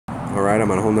Alright,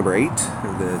 I'm on hole number 8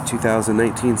 of the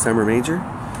 2019 Summer Major.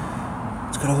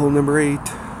 Let's go to hole number 8.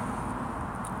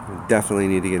 We definitely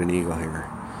need to get an eagle here.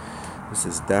 This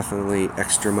is definitely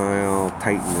extra mile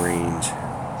Titan range.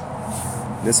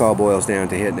 This all boils down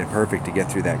to hitting it perfect to get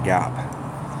through that gap.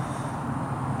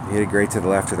 You hit it great to the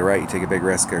left or the right, you take a big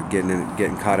risk of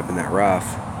getting caught up in that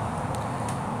rough.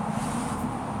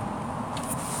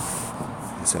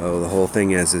 So the whole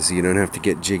thing is you don't have to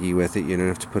get jiggy with it. You don't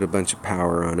have to put a bunch of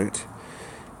power on it.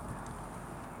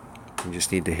 You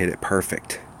just need to hit it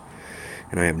perfect.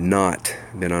 And I have not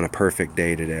been on a perfect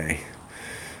day today.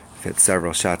 I've hit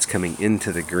several shots coming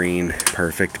into the green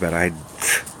perfect, but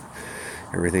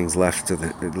everything's left to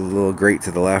a little great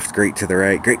to the left, great to the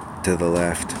right, great to the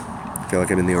left. I feel like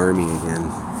I'm in the army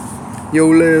again. Yo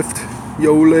left,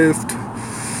 yo left.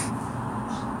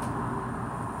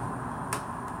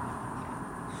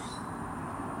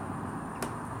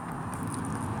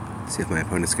 See if my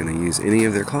opponent's going to use any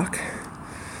of their clock.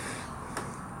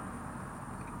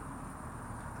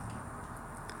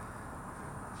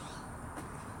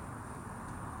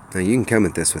 Now you can come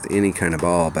at this with any kind of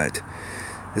ball, but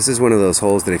this is one of those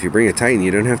holes that if you bring a Titan,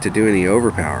 you don't have to do any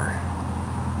overpower.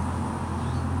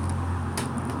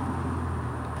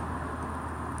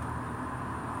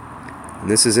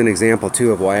 And this is an example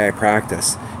too of why I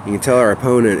practice. You can tell our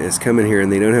opponent is coming here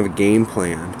and they don't have a game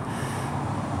plan.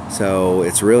 So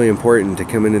it's really important to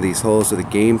come into these holes with a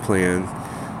game plan.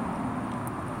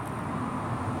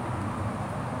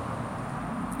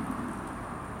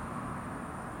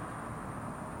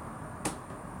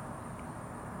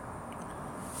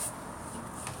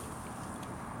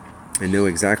 And know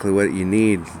exactly what you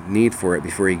need for it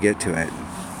before you get to it.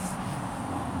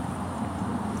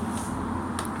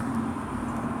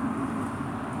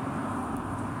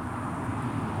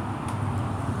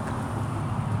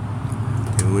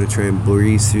 I'm going to try and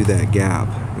breeze through that gap.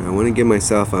 And I want to give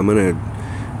myself, I'm going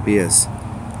to be as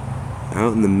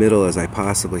out in the middle as I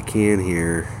possibly can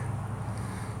here.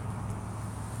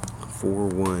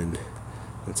 4-1.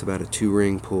 That's about a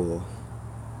 2-ring pull.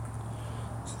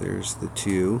 So there's the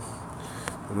 2.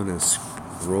 I'm going to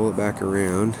roll it back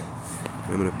around.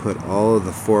 I'm going to put all of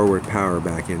the forward power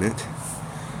back in it.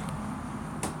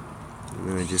 And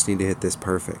then I just need to hit this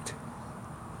perfect.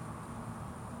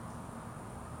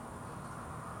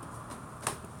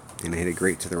 And I hit it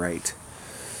great to the right.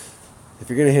 If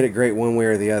you're going to hit it great one way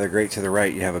or the other, great to the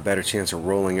right, you have a better chance of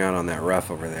rolling out on that rough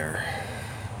over there.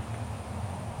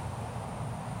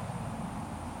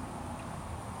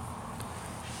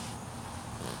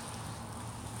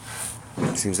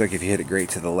 It seems like if you hit it great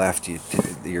to the left,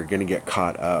 you're going to get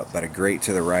caught up, but a great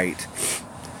to the right,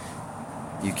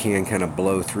 you can kind of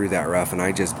blow through that rough, and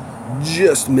I just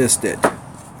missed it.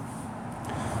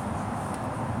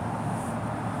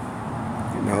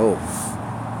 No.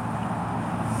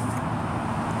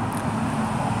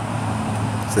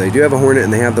 So they do have a Hornet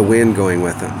and they have the wind going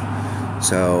with them.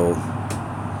 So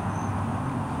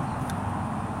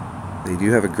they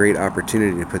do have a great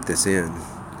opportunity to put this in.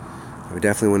 I would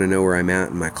definitely want to know where I'm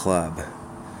at in my club.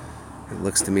 It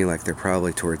looks to me like they're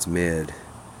probably towards mid.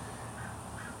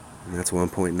 And that's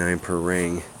 1.9 per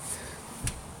ring.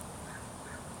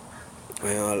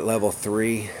 Well, at level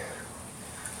 3,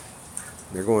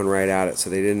 they're going right at it, so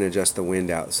they didn't adjust the wind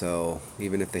out. So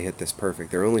even if they hit this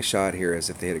perfect, their only shot here is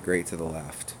if they hit it great to the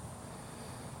left.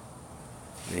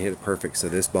 They hit it perfect, so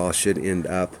this ball should end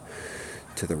up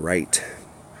to the right.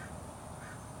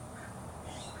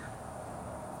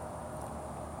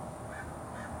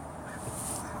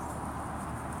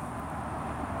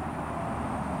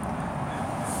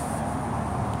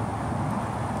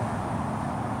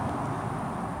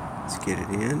 Let's get it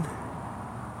in.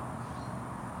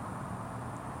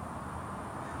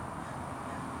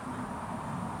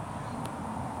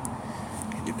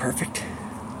 Perfect.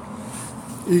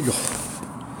 Eagle.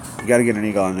 You got to get an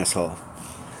eagle on this hole.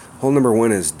 Hole number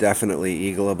 1 is definitely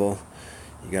eagleable.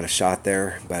 You got a shot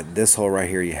there, but this hole right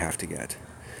here you have to get.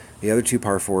 The other 2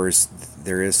 par 4s,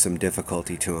 there is some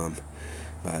difficulty to them.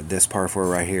 But this par 4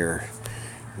 right here,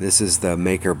 this is the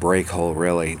make or break hole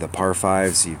really. The par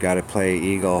 5s, you've got to play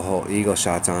eagle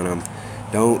shots on them.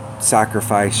 Don't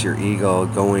sacrifice your eagle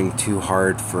going too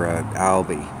hard for an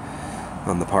albie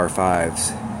on the par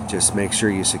 5s. Just make sure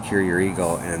you secure your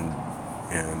eagle and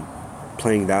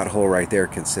playing that hole right there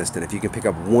consistent. If you can pick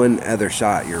up one other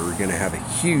shot, you're going to have a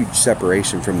huge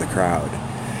separation from the crowd.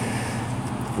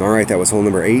 Alright, that was hole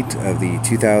number 8 of the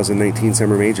 2019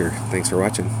 Summer Major. Thanks for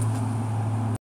watching.